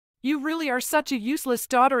You really are such a useless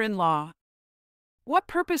daughter-in-law. What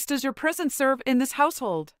purpose does your presence serve in this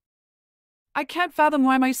household? I can't fathom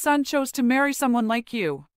why my son chose to marry someone like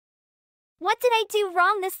you. What did I do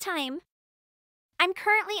wrong this time? I'm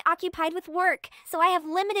currently occupied with work, so I have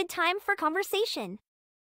limited time for conversation.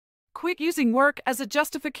 Quit using work as a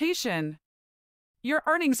justification. Your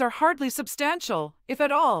earnings are hardly substantial, if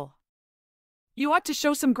at all. You ought to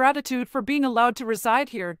show some gratitude for being allowed to reside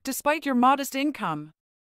here despite your modest income.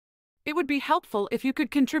 It would be helpful if you could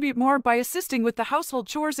contribute more by assisting with the household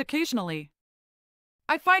chores occasionally.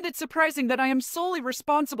 I find it surprising that I am solely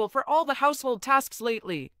responsible for all the household tasks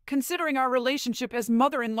lately, considering our relationship as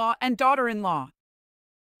mother-in-law and daughter-in-law.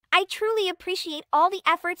 I truly appreciate all the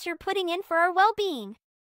efforts you're putting in for our well-being.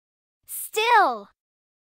 Still,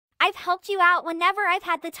 I've helped you out whenever I've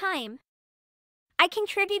had the time. I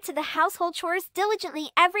contribute to the household chores diligently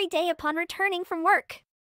every day upon returning from work.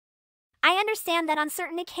 I understand that on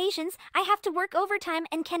certain occasions I have to work overtime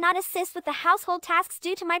and cannot assist with the household tasks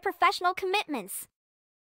due to my professional commitments.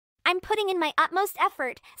 I'm putting in my utmost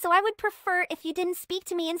effort, so I would prefer if you didn't speak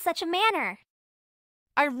to me in such a manner.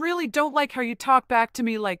 I really don't like how you talk back to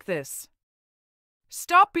me like this.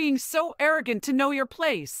 Stop being so arrogant to know your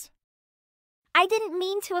place. I didn't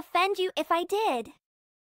mean to offend you if I did.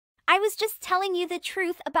 I was just telling you the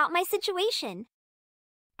truth about my situation.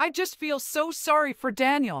 I just feel so sorry for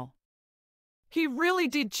Daniel. He really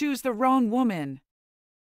did choose the wrong woman.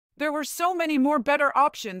 There were so many more better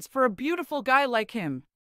options for a beautiful guy like him.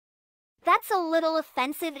 That's a little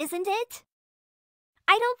offensive, isn't it?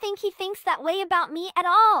 I don't think he thinks that way about me at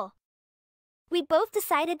all. We both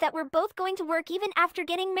decided that we're both going to work even after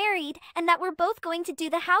getting married, and that we're both going to do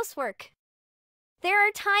the housework. There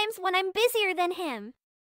are times when I'm busier than him.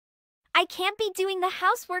 I can't be doing the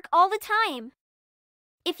housework all the time.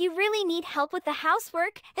 If you really need help with the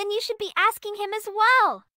housework, then you should be asking him as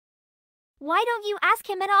well. Why don't you ask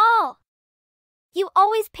him at all? You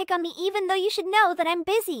always pick on me even though you should know that I'm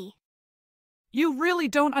busy. You really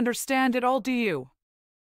don't understand it all, do you?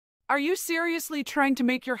 Are you seriously trying to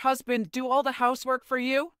make your husband do all the housework for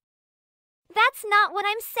you? That's not what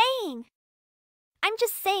I'm saying. I'm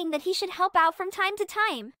just saying that he should help out from time to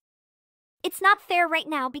time. It's not fair right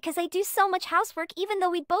now because I do so much housework even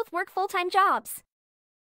though we both work full-time jobs.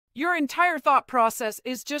 Your entire thought process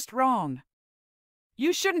is just wrong.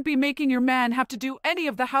 You shouldn't be making your man have to do any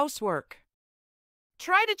of the housework.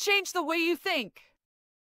 Try to change the way you think.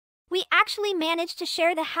 We actually managed to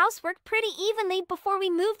share the housework pretty evenly before we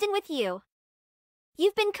moved in with you.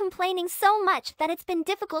 You've been complaining so much that it's been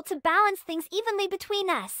difficult to balance things evenly between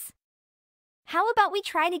us. How about we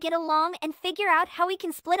try to get along and figure out how we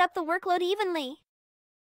can split up the workload evenly?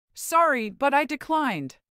 Sorry, but I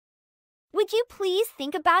declined. Would you please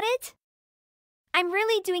think about it? I'm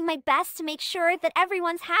really doing my best to make sure that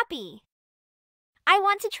everyone's happy. I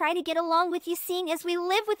want to try to get along with you seeing as we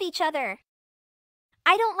live with each other.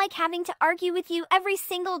 I don't like having to argue with you every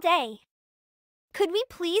single day. Could we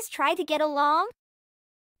please try to get along?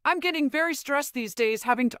 I'm getting very stressed these days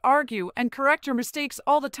having to argue and correct your mistakes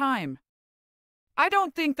all the time. I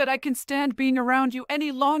don't think that I can stand being around you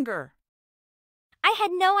any longer. I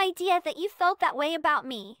had no idea that you felt that way about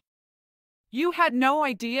me. You had no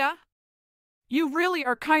idea? You really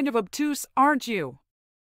are kind of obtuse, aren't you?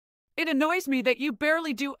 It annoys me that you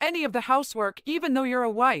barely do any of the housework even though you're a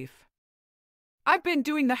wife. I've been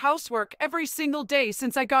doing the housework every single day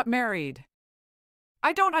since I got married.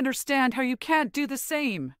 I don't understand how you can't do the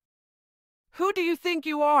same. Who do you think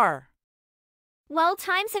you are? Well,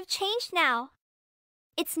 times have changed now.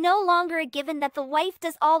 It's no longer a given that the wife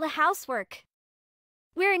does all the housework.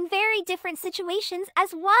 We're in very different situations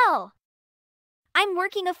as well. I'm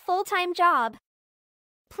working a full-time job.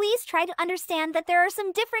 Please try to understand that there are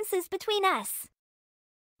some differences between us.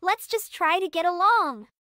 Let's just try to get along.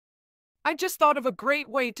 I just thought of a great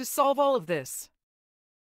way to solve all of this.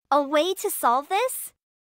 A way to solve this?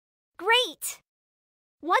 Great!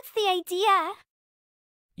 What's the idea?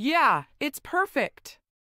 Yeah, it's perfect.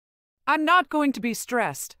 I'm not going to be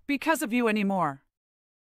stressed because of you anymore.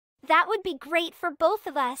 That would be great for both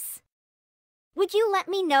of us. Would you let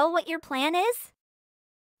me know what your plan is?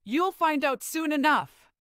 You'll find out soon enough.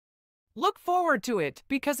 Look forward to it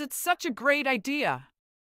because it's such a great idea.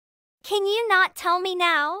 Can you not tell me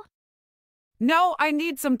now? No, I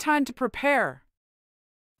need some time to prepare.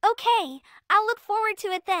 Okay, I'll look forward to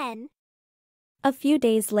it then. A few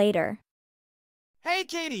days later. Hey,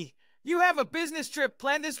 Katie, you have a business trip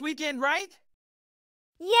planned this weekend, right?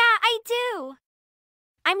 Yeah, I do.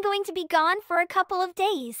 I'm going to be gone for a couple of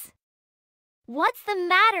days. What's the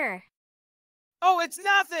matter? Oh, it's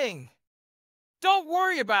nothing. Don't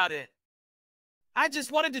worry about it. I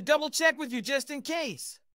just wanted to double check with you just in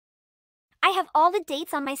case. I have all the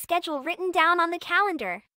dates on my schedule written down on the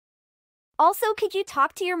calendar. Also, could you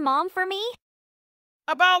talk to your mom for me?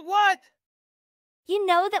 About what? You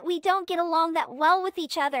know that we don't get along that well with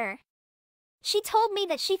each other. She told me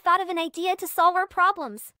that she thought of an idea to solve our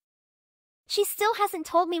problems. She still hasn't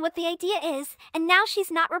told me what the idea is, and now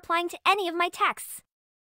she's not replying to any of my texts.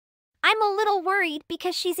 I'm a little worried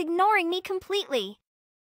because she's ignoring me completely.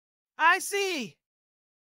 I see.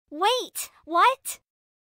 Wait, what?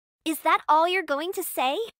 Is that all you're going to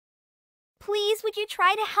say? Please, would you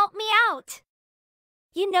try to help me out?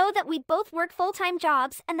 You know that we both work full-time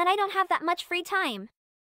jobs and that I don't have that much free time.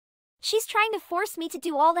 She's trying to force me to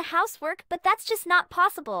do all the housework, but that's just not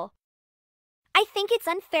possible. I think it's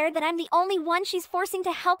unfair that I'm the only one she's forcing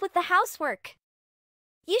to help with the housework.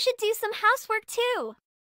 You should do some housework too.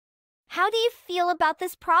 How do you feel about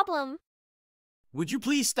this problem? Would you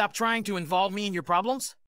please stop trying to involve me in your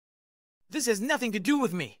problems? This has nothing to do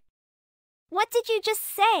with me. What did you just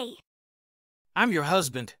say? I'm your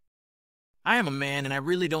husband. I am a man and I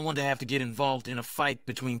really don't want to have to get involved in a fight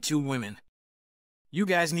between two women. You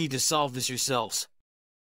guys need to solve this yourselves.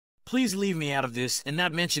 Please leave me out of this and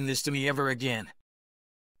not mention this to me ever again.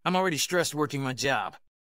 I'm already stressed working my job.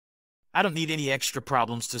 I don't need any extra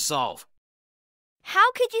problems to solve.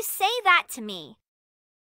 How could you say that to me?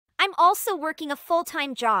 I'm also working a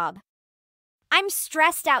full-time job. I'm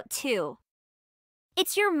stressed out too.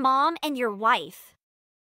 It's your mom and your wife.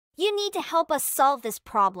 You need to help us solve this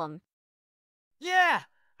problem. Yeah,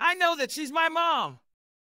 I know that she's my mom.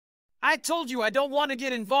 I told you I don't want to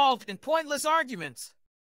get involved in pointless arguments.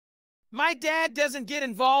 My dad doesn't get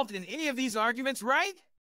involved in any of these arguments, right?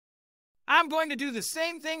 I'm going to do the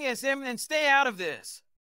same thing as him and stay out of this.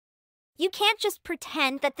 You can't just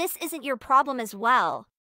pretend that this isn't your problem as well.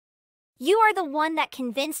 You are the one that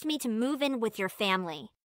convinced me to move in with your family.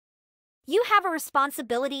 You have a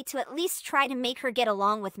responsibility to at least try to make her get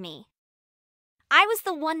along with me. I was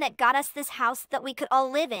the one that got us this house that we could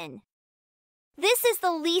all live in. This is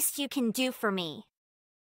the least you can do for me.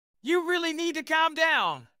 You really need to calm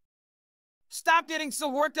down. Stop getting so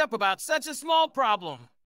worked up about such a small problem.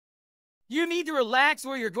 You need to relax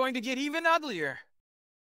or you're going to get even uglier.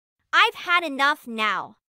 I've had enough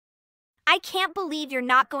now. I can't believe you're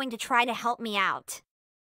not going to try to help me out.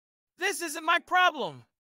 This isn't my problem.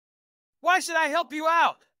 Why should I help you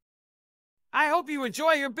out? I hope you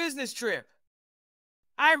enjoy your business trip.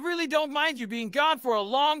 I really don't mind you being gone for a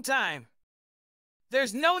long time.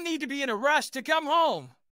 There's no need to be in a rush to come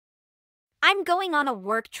home. I'm going on a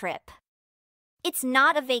work trip. It's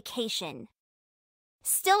not a vacation.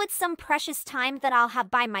 Still, it's some precious time that I'll have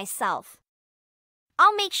by myself.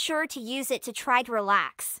 I'll make sure to use it to try to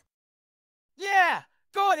relax. Yeah,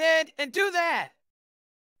 go ahead and do that.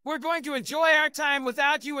 We're going to enjoy our time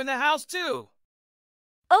without you in the house too.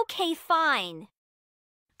 Okay, fine.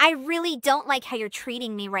 I really don't like how you're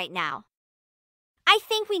treating me right now. I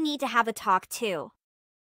think we need to have a talk too.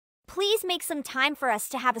 Please make some time for us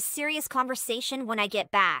to have a serious conversation when I get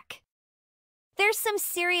back. There's some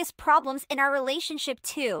serious problems in our relationship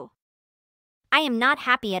too. I am not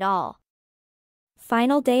happy at all.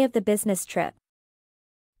 Final day of the business trip.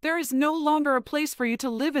 There is no longer a place for you to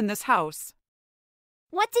live in this house.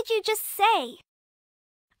 What did you just say?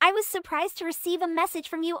 I was surprised to receive a message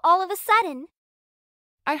from you all of a sudden.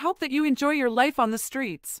 I hope that you enjoy your life on the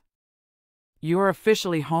streets. You are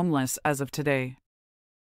officially homeless as of today.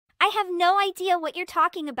 I have no idea what you're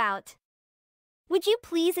talking about. Would you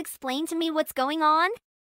please explain to me what's going on?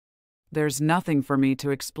 There's nothing for me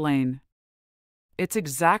to explain. It's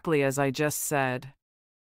exactly as I just said.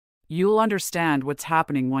 You'll understand what's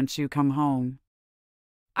happening once you come home.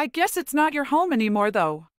 I guess it's not your home anymore,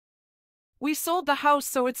 though. We sold the house,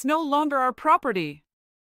 so it's no longer our property.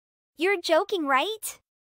 You're joking, right?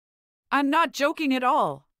 I'm not joking at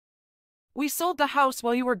all. We sold the house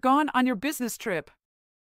while you were gone on your business trip.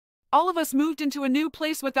 All of us moved into a new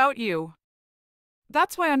place without you.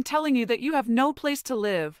 That's why I'm telling you that you have no place to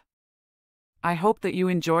live. I hope that you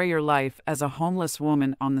enjoy your life as a homeless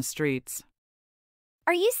woman on the streets.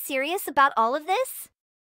 Are you serious about all of this?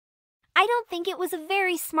 I don't think it was a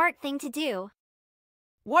very smart thing to do.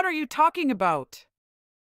 What are you talking about?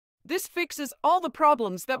 This fixes all the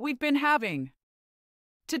problems that we've been having.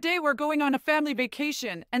 Today we're going on a family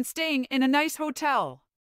vacation and staying in a nice hotel.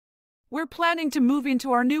 We're planning to move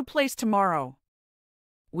into our new place tomorrow.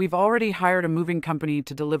 We've already hired a moving company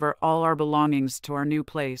to deliver all our belongings to our new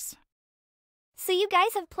place. So you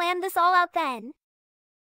guys have planned this all out then?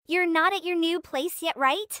 You're not at your new place yet,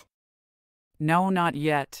 right? No, not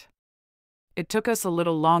yet. It took us a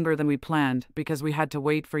little longer than we planned because we had to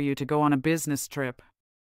wait for you to go on a business trip.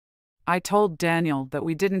 I told Daniel that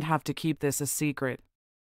we didn't have to keep this a secret.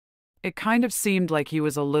 It kind of seemed like he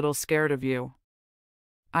was a little scared of you.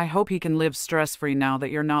 I hope he can live stress-free now that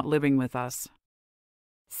you're not living with us.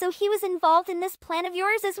 So he was involved in this plan of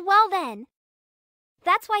yours as well then.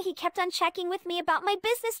 That's why he kept on checking with me about my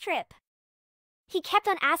business trip. He kept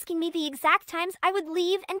on asking me the exact times I would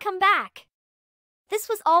leave and come back. This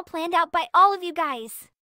was all planned out by all of you guys.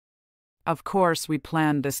 Of course we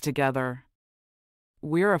planned this together.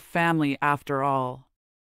 We're a family after all.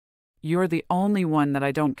 You're the only one that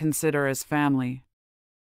I don't consider as family.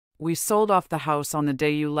 We sold off the house on the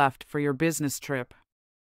day you left for your business trip.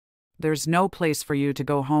 There's no place for you to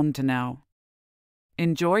go home to now.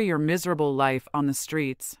 Enjoy your miserable life on the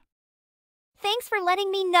streets. Thanks for letting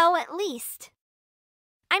me know at least.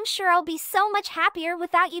 I'm sure I'll be so much happier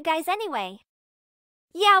without you guys anyway.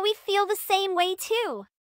 Yeah, we feel the same way too.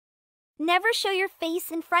 Never show your face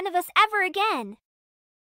in front of us ever again.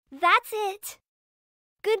 That's it.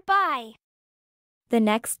 Goodbye. The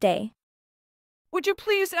next day. Would you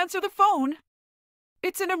please answer the phone?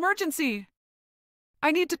 It's an emergency.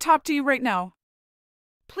 I need to talk to you right now.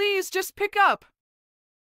 Please just pick up.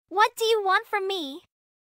 What do you want from me?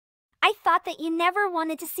 I thought that you never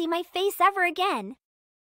wanted to see my face ever again.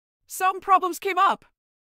 Some problems came up.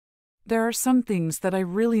 There are some things that I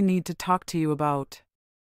really need to talk to you about.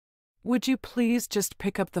 Would you please just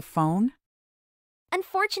pick up the phone?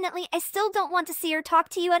 Unfortunately, I still don't want to see or talk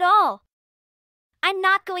to you at all. I'm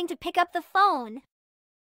not going to pick up the phone.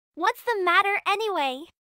 What's the matter anyway?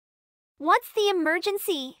 What's the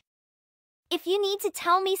emergency? If you need to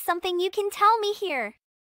tell me something, you can tell me here.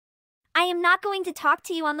 I am not going to talk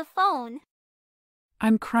to you on the phone.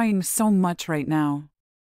 I'm crying so much right now.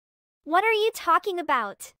 What are you talking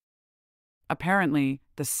about? Apparently,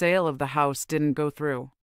 the sale of the house didn't go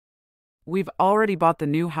through. We've already bought the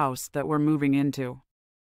new house that we're moving into.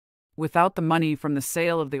 Without the money from the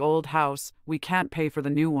sale of the old house, we can't pay for the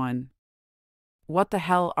new one. What the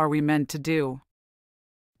hell are we meant to do?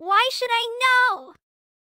 Why should I know?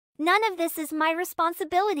 None of this is my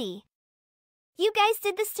responsibility. You guys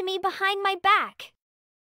did this to me behind my back.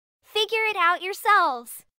 Figure it out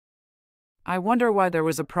yourselves. I wonder why there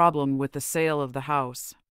was a problem with the sale of the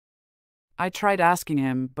house. I tried asking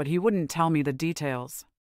him, but he wouldn't tell me the details.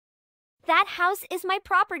 That house is my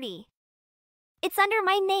property. It's under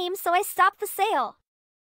my name, so I stopped the sale.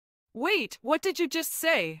 Wait, what did you just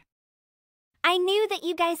say? I knew that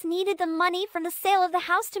you guys needed the money from the sale of the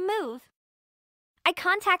house to move. I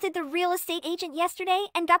contacted the real estate agent yesterday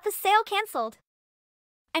and got the sale canceled.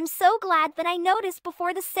 I'm so glad that I noticed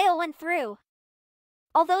before the sale went through.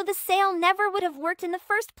 Although the sale never would have worked in the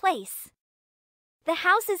first place. The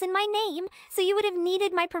house is in my name, so you would have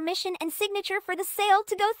needed my permission and signature for the sale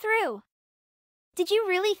to go through. Did you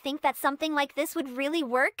really think that something like this would really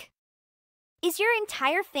work? Is your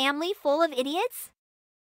entire family full of idiots?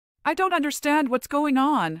 I don't understand what's going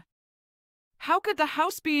on. How could the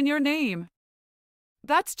house be in your name?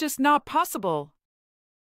 That's just not possible.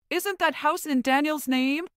 Isn't that house in Daniel's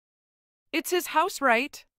name? It's his house,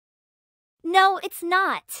 right? No, it's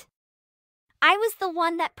not. I was the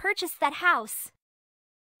one that purchased that house.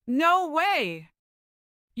 No way!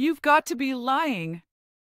 You've got to be lying.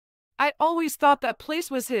 I always thought that place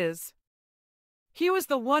was his. He was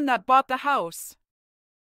the one that bought the house.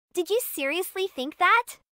 Did you seriously think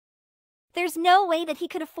that? There's no way that he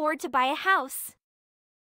could afford to buy a house.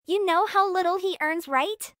 You know how little he earns,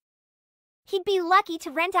 right? He'd be lucky to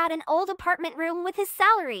rent out an old apartment room with his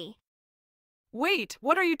salary. Wait,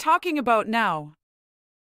 what are you talking about now?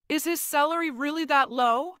 Is his salary really that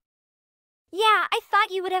low? Yeah, I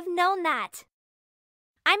thought you would have known that.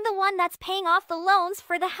 I'm the one that's paying off the loans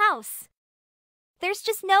for the house. There's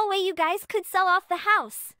just no way you guys could sell off the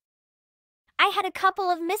house. I had a couple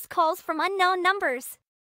of missed calls from unknown numbers.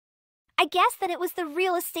 I guess that it was the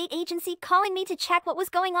real estate agency calling me to check what was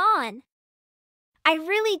going on. I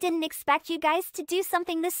really didn't expect you guys to do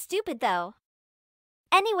something this stupid though.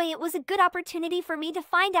 Anyway, it was a good opportunity for me to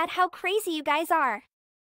find out how crazy you guys are.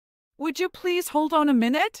 Would you please hold on a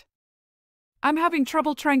minute? I'm having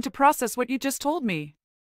trouble trying to process what you just told me.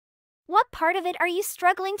 What part of it are you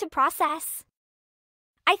struggling to process?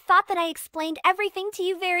 I thought that I explained everything to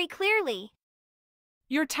you very clearly.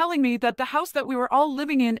 You're telling me that the house that we were all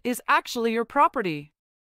living in is actually your property.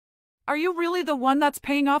 Are you really the one that's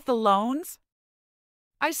paying off the loans?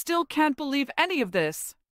 I still can't believe any of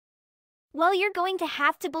this. Well, you're going to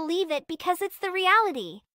have to believe it because it's the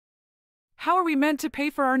reality. How are we meant to pay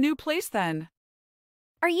for our new place then?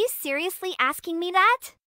 Are you seriously asking me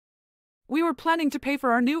that? We were planning to pay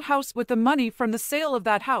for our new house with the money from the sale of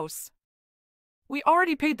that house. We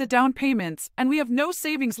already paid the down payments and we have no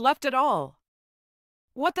savings left at all.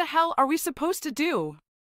 What the hell are we supposed to do?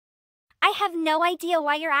 I have no idea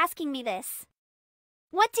why you're asking me this.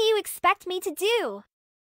 What do you expect me to do?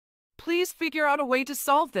 Please figure out a way to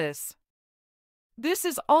solve this. This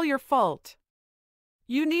is all your fault.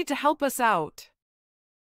 You need to help us out.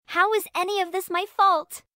 How is any of this my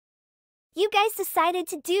fault? You guys decided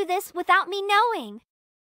to do this without me knowing.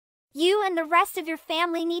 You and the rest of your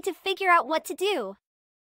family need to figure out what to do.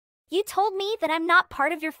 You told me that I'm not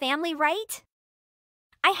part of your family, right?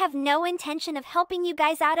 I have no intention of helping you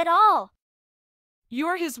guys out at all.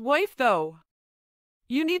 You're his wife, though.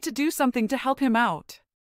 You need to do something to help him out.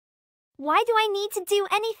 Why do I need to do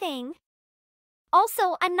anything?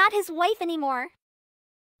 Also, I'm not his wife anymore.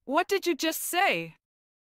 What did you just say?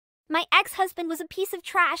 My ex-husband was a piece of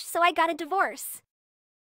trash, so I got a divorce.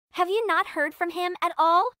 Have you not heard from him at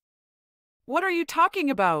all? What are you talking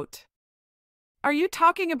about? Are you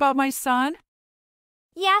talking about my son?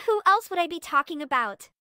 Yeah, who else would I be talking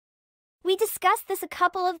about? We discussed this a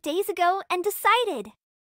couple of days ago and decided.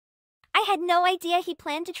 I had no idea he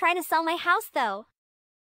planned to try to sell my house, though.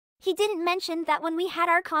 He didn't mention that when we had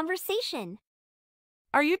our conversation.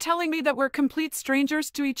 Are you telling me that we're complete strangers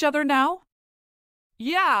to each other now?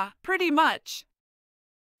 Yeah, pretty much.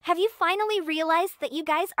 Have you finally realized that you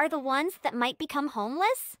guys are the ones that might become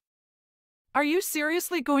homeless? Are you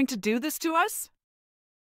seriously going to do this to us?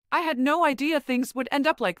 I had no idea things would end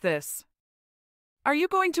up like this. Are you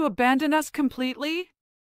going to abandon us completely?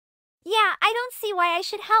 Yeah, I don't see why I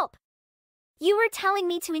should help. You were telling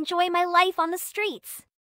me to enjoy my life on the streets.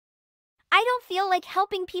 I don't feel like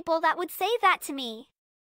helping people that would say that to me.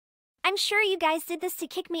 I'm sure you guys did this to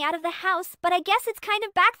kick me out of the house, but I guess it's kind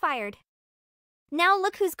of backfired. Now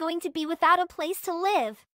look who's going to be without a place to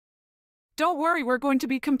live. Don't worry, we're going to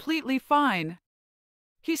be completely fine.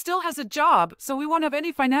 He still has a job, so we won't have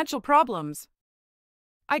any financial problems.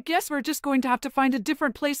 I guess we're just going to have to find a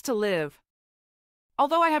different place to live.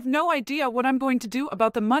 Although I have no idea what I'm going to do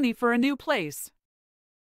about the money for a new place.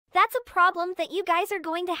 That's a problem that you guys are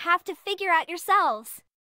going to have to figure out yourselves.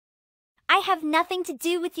 I have nothing to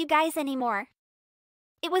do with you guys anymore.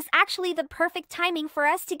 It was actually the perfect timing for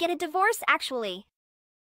us to get a divorce, actually.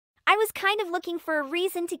 I was kind of looking for a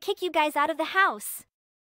reason to kick you guys out of the house.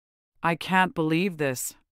 I can't believe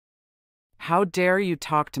this. How dare you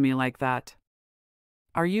talk to me like that?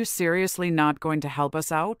 Are you seriously not going to help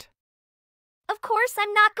us out? Of course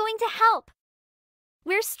I'm not going to help.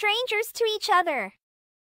 We're strangers to each other.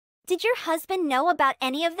 Did your husband know about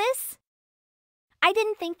any of this? I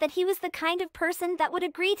didn't think that he was the kind of person that would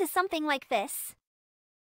agree to something like this.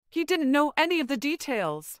 He didn't know any of the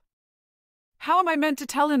details. How am I meant to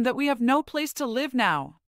tell him that we have no place to live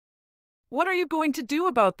now? What are you going to do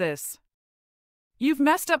about this? You've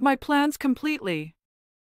messed up my plans completely.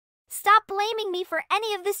 Stop blaming me for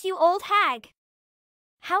any of this, you old hag.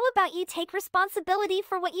 How about you take responsibility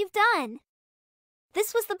for what you've done?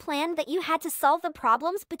 This was the plan that you had to solve the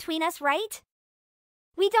problems between us, right?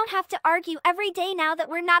 We don't have to argue every day now that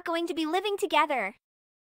we're not going to be living together.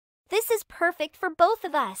 This is perfect for both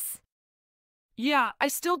of us. Yeah, I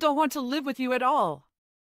still don't want to live with you at all.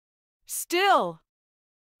 Still.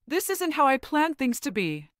 This isn't how I planned things to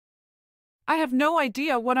be. I have no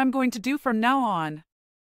idea what I'm going to do from now on.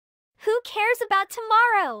 Who cares about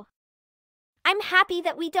tomorrow? I'm happy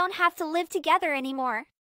that we don't have to live together anymore.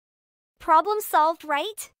 Problem solved,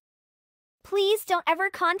 right? Please don't ever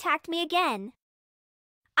contact me again.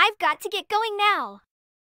 I've got to get going now.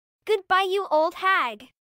 Goodbye, you old hag.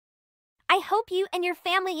 I hope you and your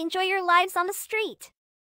family enjoy your lives on the street.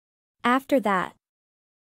 After that,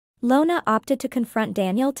 Lona opted to confront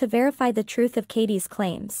Daniel to verify the truth of Katie's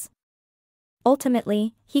claims.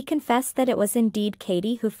 Ultimately, he confessed that it was indeed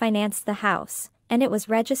Katie who financed the house, and it was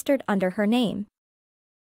registered under her name.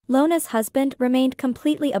 Lona's husband remained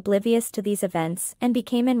completely oblivious to these events and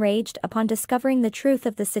became enraged upon discovering the truth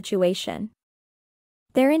of the situation.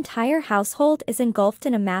 Their entire household is engulfed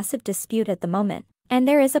in a massive dispute at the moment, and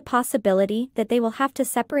there is a possibility that they will have to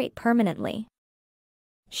separate permanently.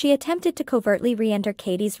 She attempted to covertly re-enter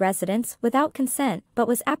Katie's residence without consent but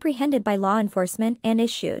was apprehended by law enforcement and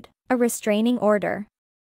issued a restraining order.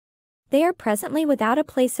 They are presently without a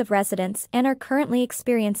place of residence and are currently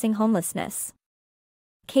experiencing homelessness.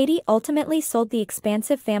 Katie ultimately sold the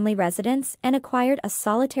expansive family residence and acquired a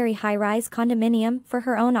solitary high-rise condominium for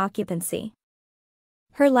her own occupancy.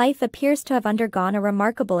 Her life appears to have undergone a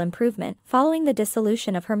remarkable improvement following the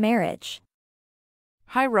dissolution of her marriage.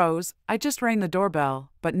 Hi, Rose. I just rang the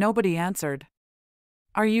doorbell, but nobody answered.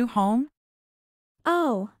 Are you home?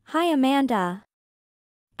 Oh, hi Amanda.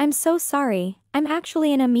 I'm so sorry, I'm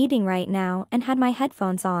actually in a meeting right now and had my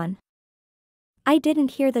headphones on. I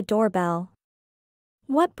didn't hear the doorbell.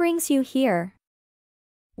 What brings you here?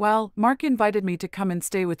 Well, Mark invited me to come and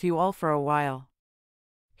stay with you all for a while.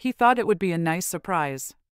 He thought it would be a nice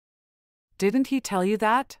surprise. Didn't he tell you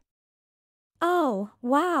that? Oh,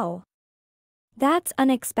 wow. That's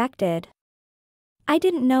unexpected. I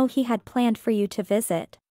didn't know he had planned for you to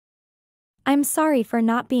visit. I'm sorry for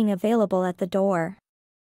not being available at the door.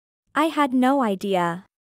 I had no idea.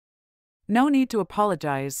 No need to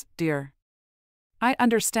apologize, dear. I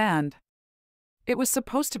understand. It was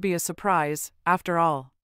supposed to be a surprise, after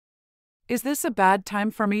all. Is this a bad time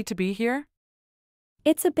for me to be here?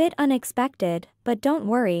 It's a bit unexpected, but don't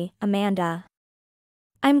worry, Amanda.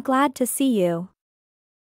 I'm glad to see you.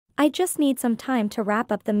 I just need some time to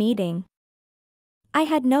wrap up the meeting. I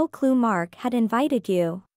had no clue Mark had invited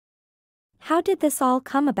you. How did this all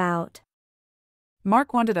come about?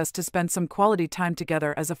 Mark wanted us to spend some quality time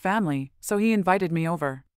together as a family, so he invited me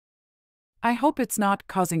over. I hope it's not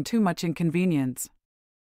causing too much inconvenience.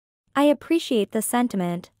 I appreciate the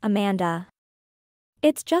sentiment, Amanda.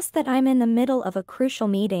 It's just that I'm in the middle of a crucial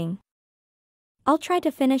meeting. I'll try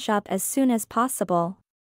to finish up as soon as possible.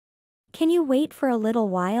 Can you wait for a little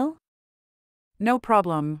while? No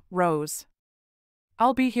problem, Rose.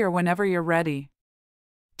 I'll be here whenever you're ready.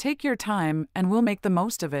 Take your time and we'll make the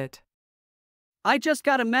most of it. I just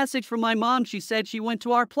got a message from my mom. She said she went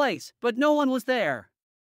to our place, but no one was there.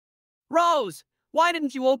 Rose, why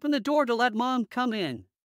didn't you open the door to let Mom come in?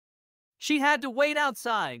 She had to wait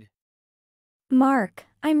outside. Mark,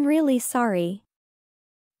 I'm really sorry.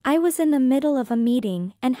 I was in the middle of a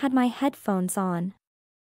meeting and had my headphones on.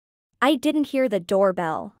 I didn't hear the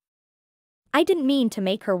doorbell. I didn't mean to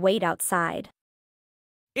make her wait outside.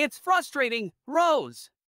 It's frustrating, Rose.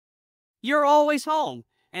 You're always home,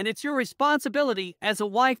 and it's your responsibility as a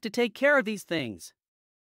wife to take care of these things.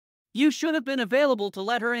 You should have been available to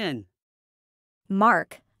let her in.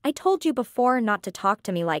 Mark, I told you before not to talk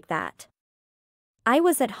to me like that. I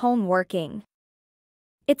was at home working.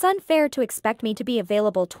 It's unfair to expect me to be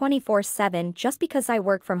available 24/7 just because I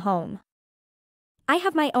work from home. I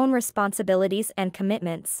have my own responsibilities and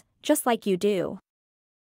commitments, just like you do.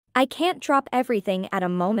 I can't drop everything at a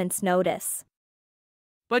moment's notice.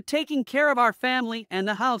 But taking care of our family and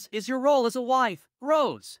the house is your role as a wife,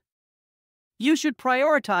 Rose. You should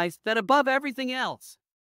prioritize that above everything else.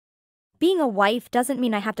 Being a wife doesn't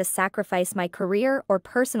mean I have to sacrifice my career or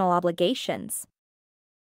personal obligations.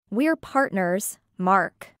 We're partners,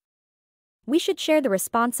 Mark. We should share the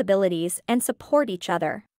responsibilities and support each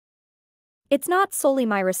other. It's not solely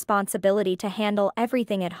my responsibility to handle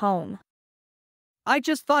everything at home. I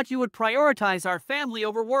just thought you would prioritize our family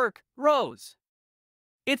over work, Rose.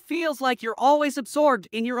 It feels like you're always absorbed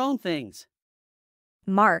in your own things.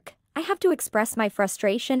 Mark, I have to express my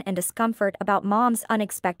frustration and discomfort about Mom's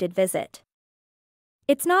unexpected visit.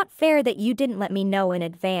 It's not fair that you didn't let me know in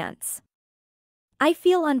advance. I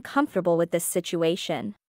feel uncomfortable with this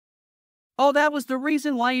situation. Oh, that was the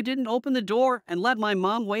reason why you didn't open the door and let my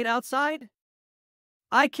mom wait outside?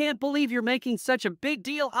 I can't believe you're making such a big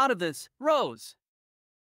deal out of this, Rose.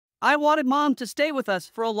 I wanted Mom to stay with us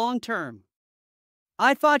for a long term.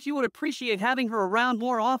 I thought you would appreciate having her around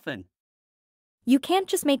more often. You can't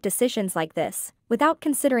just make decisions like this without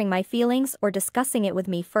considering my feelings or discussing it with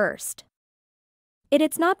me first.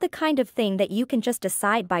 It's not the kind of thing that you can just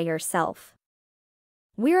decide by yourself.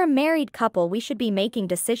 We're a married couple. We should be making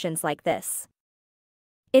decisions like this.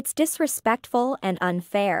 It's disrespectful and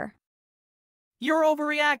unfair. You're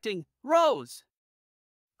overreacting, Rose.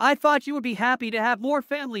 I thought you would be happy to have more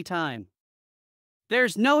family time.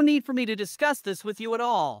 There's no need for me to discuss this with you at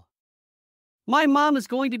all. My mom is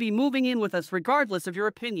going to be moving in with us regardless of your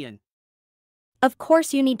opinion. Of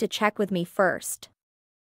course you need to check with me first.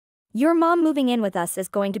 Your mom moving in with us is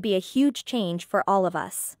going to be a huge change for all of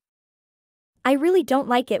us. I really don't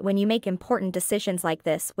like it when you make important decisions like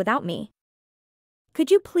this without me. Could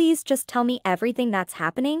you please just tell me everything that's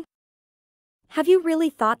happening? Have you really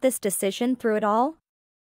thought this decision through at all?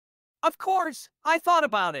 Of course, I thought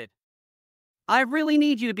about it. I really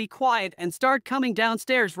need you to be quiet and start coming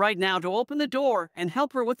downstairs right now to open the door and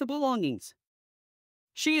help her with the belongings.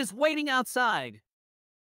 She is waiting outside.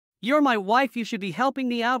 You're my wife, you should be helping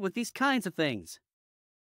me out with these kinds of things.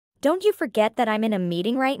 Don't you forget that I'm in a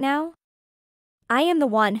meeting right now? I am the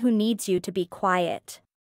one who needs you to be quiet.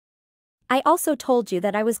 I also told you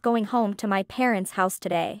that I was going home to my parents' house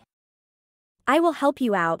today. I will help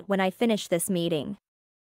you out when I finish this meeting.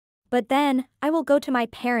 But then, I will go to my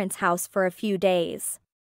parents' house for a few days.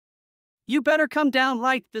 You better come down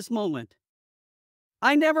right this moment.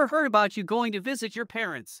 I never heard about you going to visit your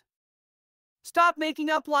parents. Stop making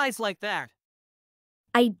up lies like that.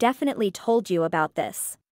 I definitely told you about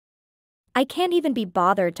this. I can't even be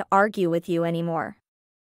bothered to argue with you anymore.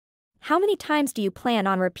 How many times do you plan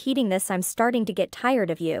on repeating this? I'm starting to get tired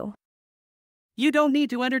of you. You don't need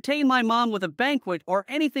to entertain my mom with a banquet or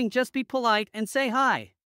anything, just be polite and say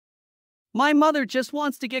hi. My mother just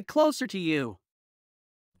wants to get closer to you.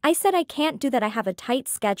 I said I can't do that. I have a tight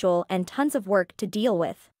schedule and tons of work to deal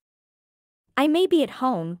with. I may be at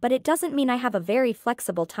home, but it doesn't mean I have a very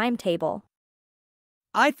flexible timetable.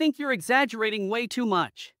 I think you're exaggerating way too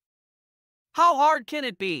much. How hard can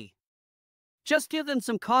it be? Just give them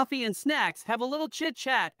some coffee and snacks, have a little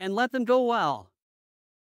chit-chat, and let them go well.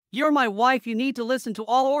 You're my wife, you need to listen to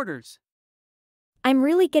all orders. I'm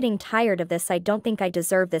really getting tired of this. I don't think I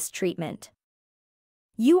deserve this treatment.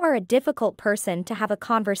 You are a difficult person to have a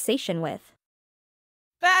conversation with.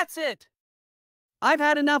 That's it! I've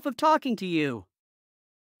had enough of talking to you.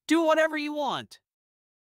 Do whatever you want.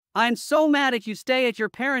 I'm so mad at you. Stay at your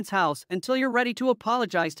parents' house until you're ready to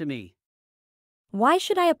apologize to me. Why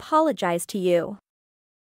should I apologize to you?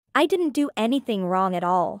 I didn't do anything wrong at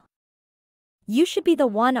all. You should be the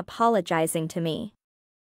one apologizing to me.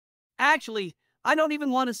 Actually, I don't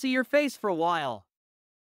even want to see your face for a while.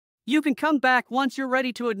 You can come back once you're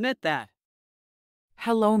ready to admit that.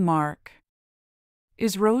 Hello, Mark.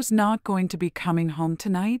 Is Rose not going to be coming home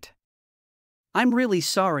tonight? I'm really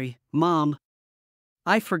sorry, Mom.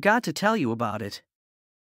 I forgot to tell you about it.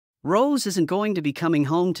 Rose isn't going to be coming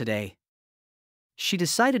home today. She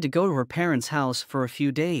decided to go to her parents' house for a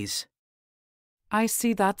few days. I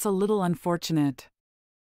see, that's a little unfortunate.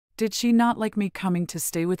 Did she not like me coming to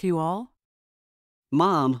stay with you all?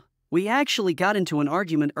 Mom, we actually got into an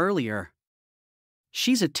argument earlier.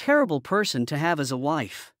 She's a terrible person to have as a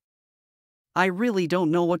wife. I really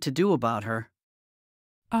don't know what to do about her.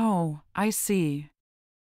 Oh, I see.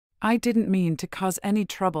 I didn't mean to cause any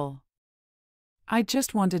trouble. I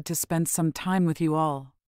just wanted to spend some time with you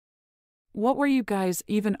all. What were you guys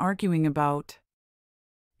even arguing about?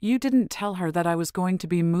 You didn't tell her that I was going to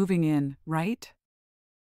be moving in, right?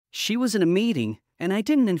 She was in a meeting, and I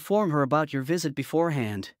didn't inform her about your visit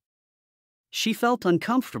beforehand. She felt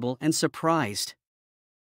uncomfortable and surprised.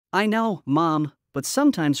 I know, Mom, but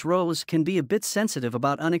sometimes Rose can be a bit sensitive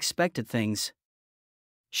about unexpected things.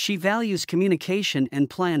 She values communication and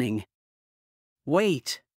planning.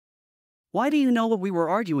 Wait. Why do you know what we were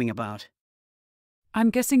arguing about? I'm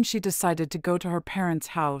guessing she decided to go to her parents'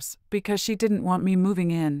 house because she didn't want me moving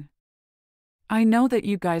in. I know that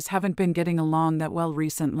you guys haven't been getting along that well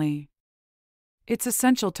recently. It's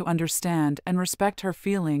essential to understand and respect her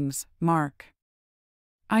feelings, Mark.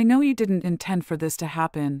 I know you didn't intend for this to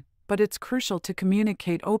happen, but it's crucial to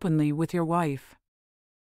communicate openly with your wife.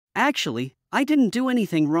 Actually, I didn't do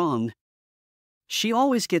anything wrong. She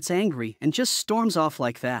always gets angry and just storms off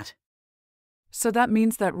like that. So that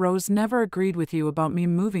means that Rose never agreed with you about me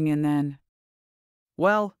moving in then?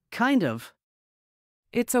 Well, kind of.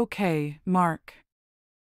 It's okay, Mark.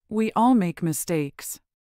 We all make mistakes.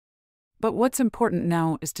 But what's important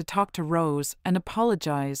now is to talk to Rose and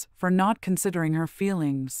apologize for not considering her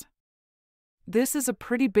feelings. This is a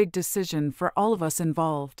pretty big decision for all of us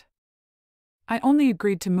involved. I only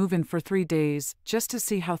agreed to move in for 3 days just to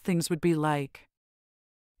see how things would be like.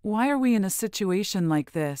 Why are we in a situation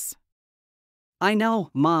like this? I know,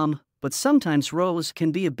 Mom, but sometimes Rose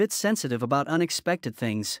can be a bit sensitive about unexpected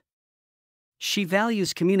things. She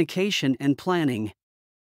values communication and planning.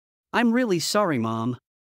 I'm really sorry, Mom.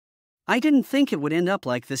 I didn't think it would end up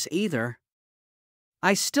like this either.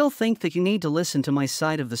 I still think that you need to listen to my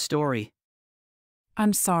side of the story.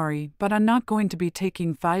 I'm sorry, but I'm not going to be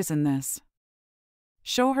taking sides in this.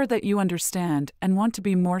 Show her that you understand and want to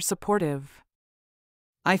be more supportive.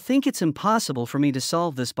 I think it's impossible for me to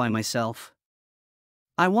solve this by myself.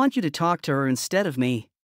 I want you to talk to her instead of me.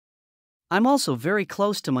 I'm also very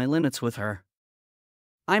close to my limits with her.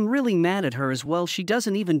 I'm really mad at her as well. She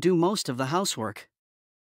doesn't even do most of the housework.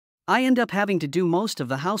 I end up having to do most of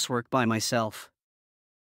the housework by myself.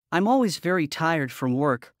 I'm always very tired from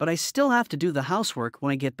work, but I still have to do the housework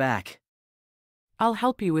when I get back. I'll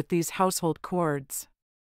help you with these household chores.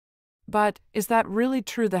 But, is that really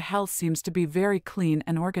true? The house seems to be very clean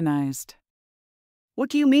and organized. What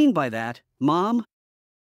do you mean by that, Mom?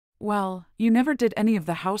 Well, you never did any of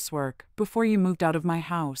the housework before you moved out of my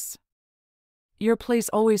house. Your place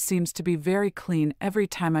always seems to be very clean every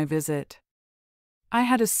time I visit. I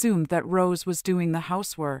had assumed that Rose was doing the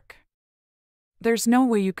housework. There's no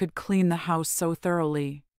way you could clean the house so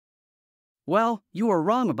thoroughly. Well, you are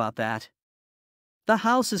wrong about that. The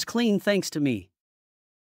house is clean thanks to me.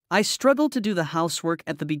 I struggle to do the housework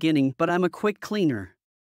at the beginning, but I'm a quick cleaner.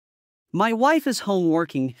 My wife is home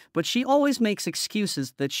working, but she always makes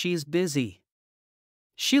excuses that she's busy.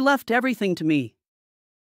 She left everything to me.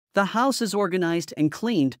 The house is organized and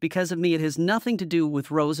cleaned because of me. It has nothing to do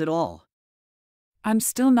with Rose at all. I'm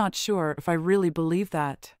still not sure if I really believe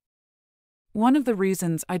that. One of the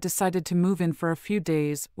reasons I decided to move in for a few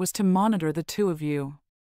days was to monitor the two of you.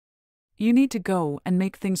 You need to go and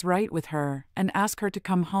make things right with her and ask her to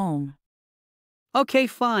come home. Okay,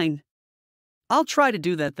 fine. I'll try to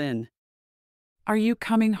do that then. Are you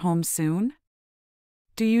coming home soon?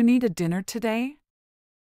 Do you need a dinner today?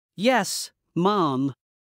 Yes, Mom.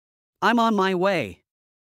 I'm on my way.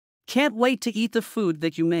 Can't wait to eat the food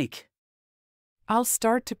that you make. I'll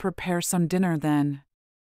start to prepare some dinner then.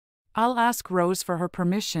 I'll ask Rose for her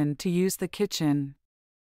permission to use the kitchen.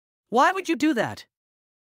 Why would you do that?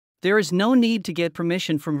 There is no need to get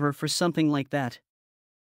permission from her for something like that.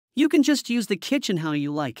 You can just use the kitchen how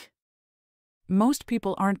you like. Most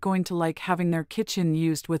people aren't going to like having their kitchen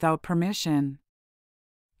used without permission.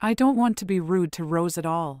 I don't want to be rude to Rose at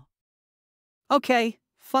all. Okay,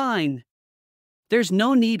 fine. There's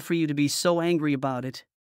no need for you to be so angry about it.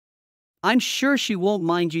 I'm sure she won't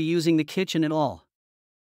mind you using the kitchen at all.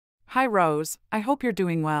 Hi Rose, I hope you're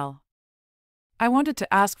doing well. I wanted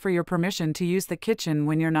to ask for your permission to use the kitchen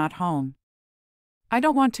when you're not home. I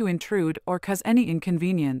don't want to intrude or cause any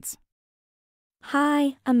inconvenience.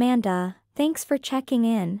 Hi, Amanda. Thanks for checking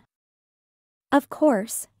in. Of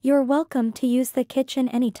course, you're welcome to use the kitchen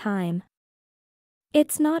anytime.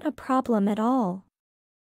 It's not a problem at all.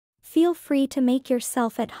 Feel free to make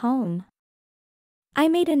yourself at home. I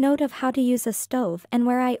made a note of how to use a stove and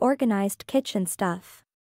where I organized kitchen stuff.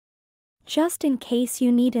 Just in case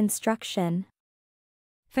you need instruction.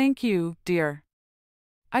 Thank you, dear.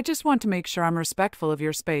 I just want to make sure I'm respectful of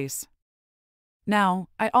your space. Now,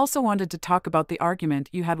 I also wanted to talk about the argument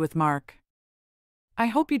you had with Mark. I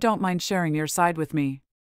hope you don't mind sharing your side with me.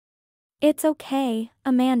 It's okay,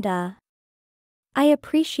 Amanda. I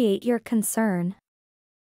appreciate your concern.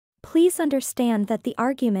 Please understand that the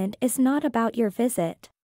argument is not about your visit.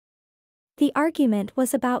 The argument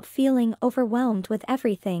was about feeling overwhelmed with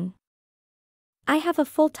everything. I have a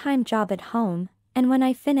full-time job at home, and when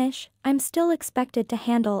I finish, I'm still expected to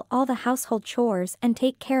handle all the household chores and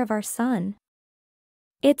take care of our son.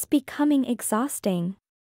 It's becoming exhausting.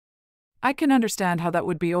 I can understand how that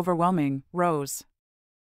would be overwhelming, Rose.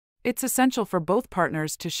 It's essential for both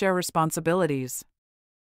partners to share responsibilities.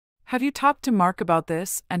 Have you talked to Mark about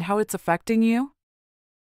this and how it's affecting you?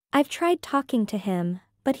 I've tried talking to him,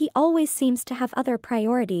 but he always seems to have other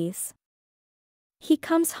priorities. He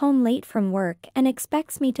comes home late from work and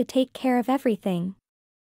expects me to take care of everything.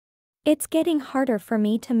 It's getting harder for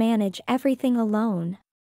me to manage everything alone.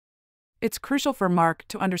 It's crucial for Mark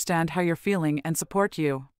to understand how you're feeling and support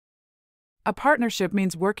you. A partnership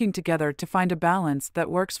means working together to find a balance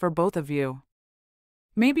that works for both of you.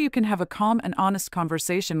 Maybe you can have a calm and honest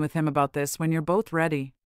conversation with him about this when you're both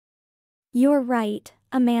ready. You're right,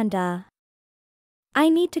 Amanda. I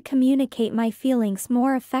need to communicate my feelings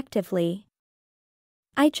more effectively.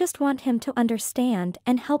 I just want him to understand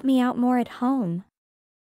and help me out more at home.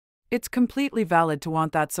 It's completely valid to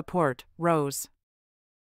want that support, Rose.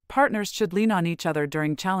 Partners should lean on each other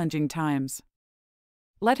during challenging times.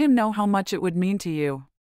 Let him know how much it would mean to you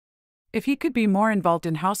if he could be more involved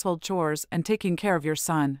in household chores and taking care of your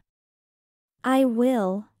son. I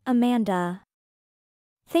will, Amanda.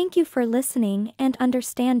 Thank you for listening and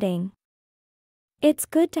understanding. It's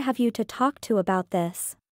good to have you to talk to about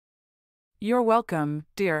this. You're welcome,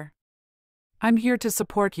 dear. I'm here to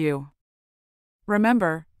support you.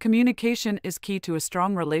 Remember, communication is key to a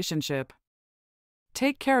strong relationship.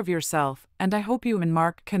 Take care of yourself, and I hope you and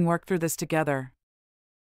Mark can work through this together.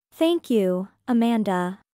 Thank you,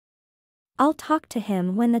 Amanda. I'll talk to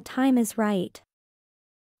him when the time is right.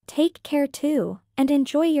 Take care too, and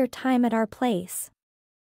enjoy your time at our place.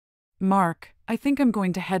 Mark, I think I'm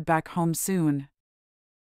going to head back home soon.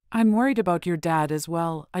 I'm worried about your dad as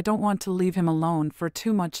well. I don't want to leave him alone for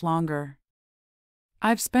too much longer.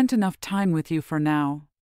 I've spent enough time with you for now.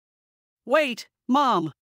 Wait,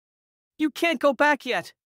 Mom! You can't go back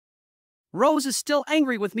yet! Rose is still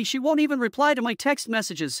angry with me. She won't even reply to my text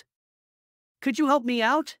messages. Could you help me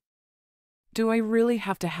out? Do I really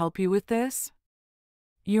have to help you with this?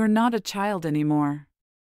 You're not a child anymore.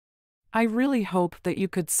 I really hope that you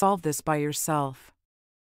could solve this by yourself.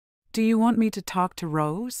 Do you want me to talk to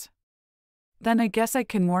Rose? Then I guess I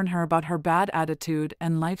can warn her about her bad attitude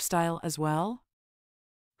and lifestyle as well?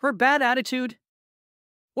 Her bad attitude?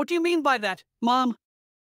 What do you mean by that, Mom?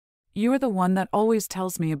 You're the one that always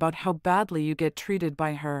tells me about how badly you get treated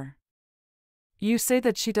by her. You say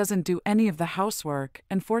that she doesn't do any of the housework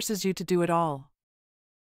and forces you to do it all.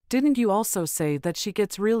 Didn't you also say that she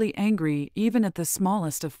gets really angry even at the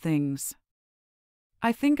smallest of things?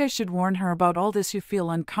 I think I should warn her about all this. You feel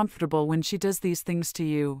uncomfortable when she does these things to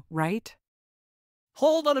you, right?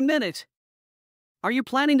 Hold on a minute. Are you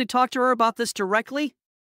planning to talk to her about this directly?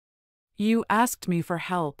 You asked me for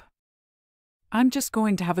help. I'm just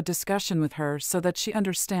going to have a discussion with her so that she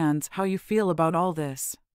understands how you feel about all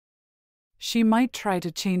this. She might try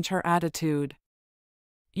to change her attitude.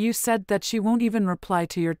 You said that she won't even reply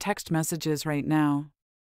to your text messages right now.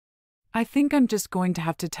 I think I'm just going to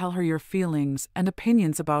have to tell her your feelings and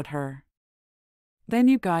opinions about her. Then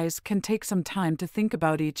you guys can take some time to think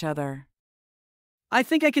about each other. I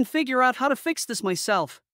think I can figure out how to fix this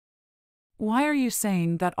myself. Why are you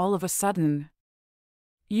saying that all of a sudden?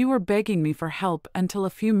 You were begging me for help until a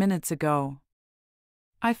few minutes ago.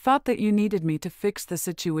 I thought that you needed me to fix the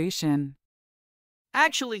situation.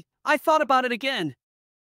 Actually, I thought about it again.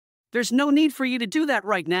 There's no need for you to do that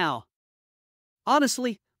right now.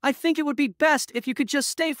 Honestly, I think it would be best if you could just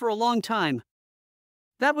stay for a long time.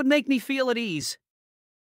 That would make me feel at ease.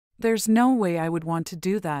 There's no way I would want to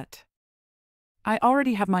do that. I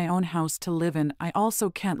already have my own house to live in. I also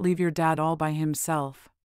can't leave your dad all by himself.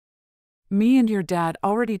 Me and your dad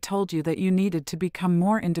already told you that you needed to become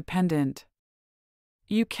more independent.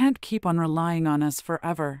 You can't keep on relying on us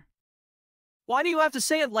forever. Why do you have to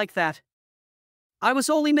say it like that? I was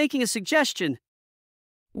only making a suggestion.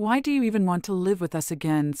 Why do you even want to live with us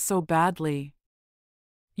again so badly?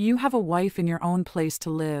 You have a wife in your own place to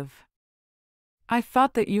live. I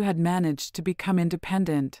thought that you had managed to become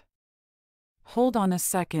independent. Hold on a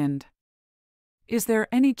second. Is there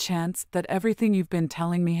any chance that everything you've been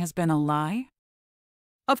telling me has been a lie?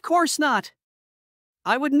 Of course not.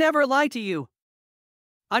 I would never lie to you.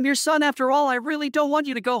 I'm your son after all. I really don't want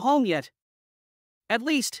you to go home yet. At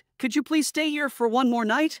least, could you please stay here for one more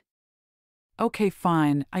night? Okay,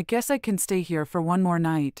 fine. I guess I can stay here for one more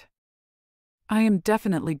night. I am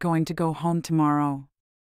definitely going to go home tomorrow.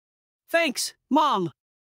 Thanks, Mom.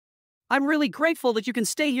 I'm really grateful that you can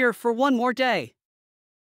stay here for one more day.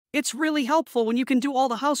 It's really helpful when you can do all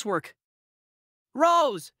the housework.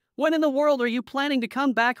 Rose, when in the world are you planning to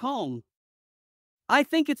come back home? I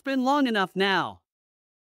think it's been long enough now.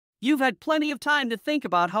 You've had plenty of time to think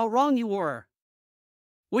about how wrong you were.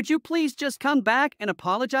 Would you please just come back and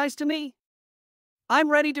apologize to me? I'm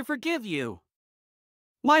ready to forgive you.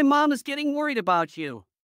 My mom is getting worried about you.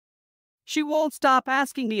 She won't stop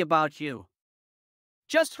asking me about you.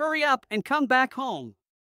 Just hurry up and come back home.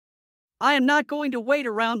 I am not going to wait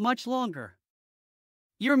around much longer.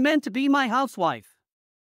 You're meant to be my housewife.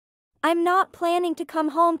 I'm not planning to come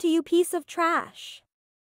home to you, piece of trash.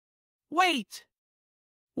 Wait!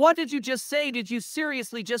 What did you just say? Did you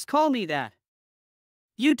seriously just call me that?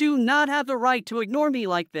 You do not have the right to ignore me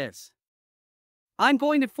like this. I'm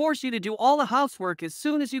going to force you to do all the housework as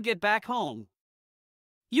soon as you get back home.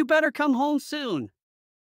 You better come home soon.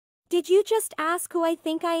 Did you just ask who I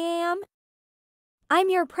think I am? I'm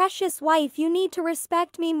your precious wife. You need to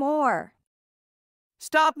respect me more.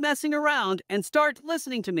 Stop messing around and start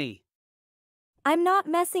listening to me. I'm not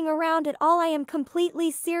messing around at all. I am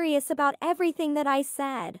completely serious about everything that I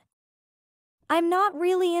said. I'm not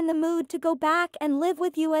really in the mood to go back and live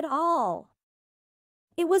with you at all.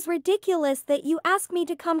 It was ridiculous that you asked me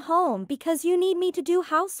to come home because you need me to do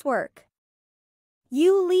housework.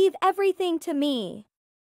 You leave everything to me.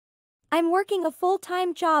 I'm working a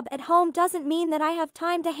full-time job at home doesn't mean that I have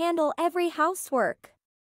time to handle every housework.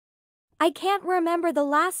 I can't remember the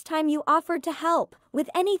last time you offered to help with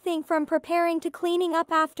anything from preparing to cleaning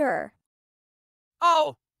up after.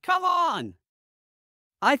 Oh, come on!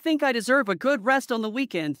 I think I deserve a good rest on the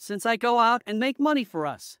weekend since I go out and make money for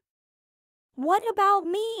us. What about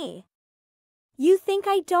me? You think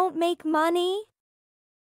I don't make money?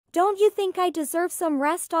 Don't you think I deserve some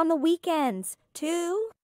rest on the weekends, too?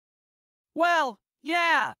 Well,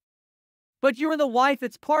 yeah. But you're the wife,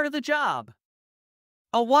 it's part of the job.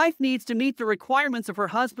 A wife needs to meet the requirements of her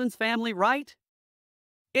husband's family, right?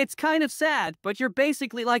 It's kind of sad, but you're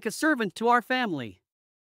basically like a servant to our family.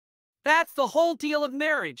 That's the whole deal of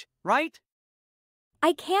marriage, right?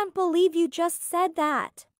 I can't believe you just said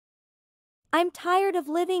that. I'm tired of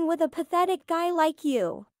living with a pathetic guy like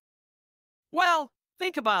you. Well,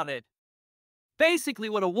 think about it. Basically,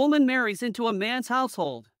 when a woman marries into a man's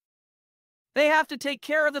household, they have to take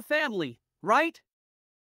care of the family, right?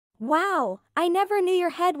 Wow, I never knew your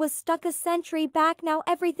head was stuck a century back. Now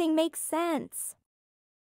everything makes sense.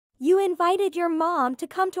 You invited your mom to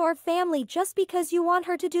come to our family just because you want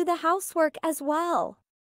her to do the housework as well.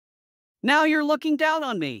 Now you're looking down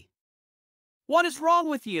on me. What is wrong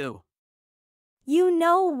with you? You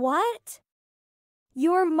know what?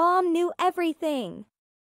 Your mom knew everything.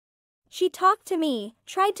 She talked to me,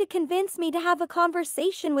 tried to convince me to have a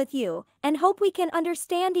conversation with you, and hope we can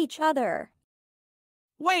understand each other.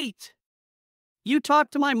 Wait! You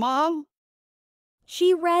talked to my mom?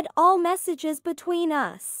 She read all messages between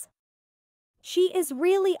us. She is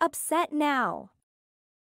really upset now.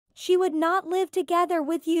 She would not live together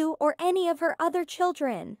with you or any of her other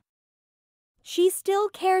children. She still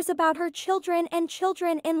cares about her children and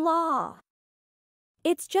children-in-law.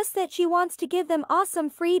 It's just that she wants to give them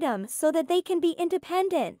awesome freedom so that they can be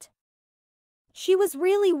independent. She was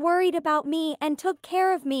really worried about me and took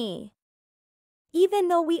care of me, even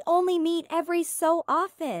though we only meet every so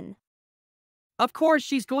often. Of course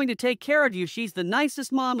she's going to take care of you. She's the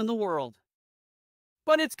nicest mom in the world.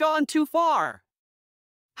 But it's gone too far.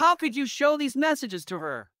 How could you show these messages to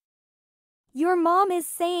her? Your mom is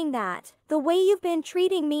saying that the way you've been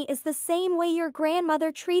treating me is the same way your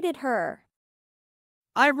grandmother treated her.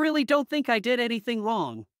 I really don't think I did anything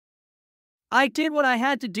wrong. I did what I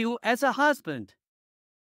had to do as a husband.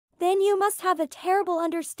 Then you must have a terrible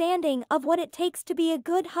understanding of what it takes to be a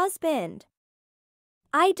good husband.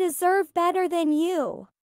 I deserve better than you.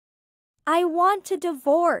 I want to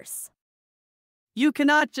divorce. You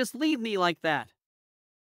cannot just leave me like that.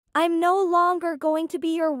 I'm no longer going to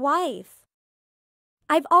be your wife.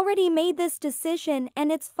 I've already made this decision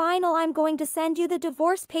and it's final. I'm going to send you the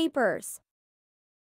divorce papers.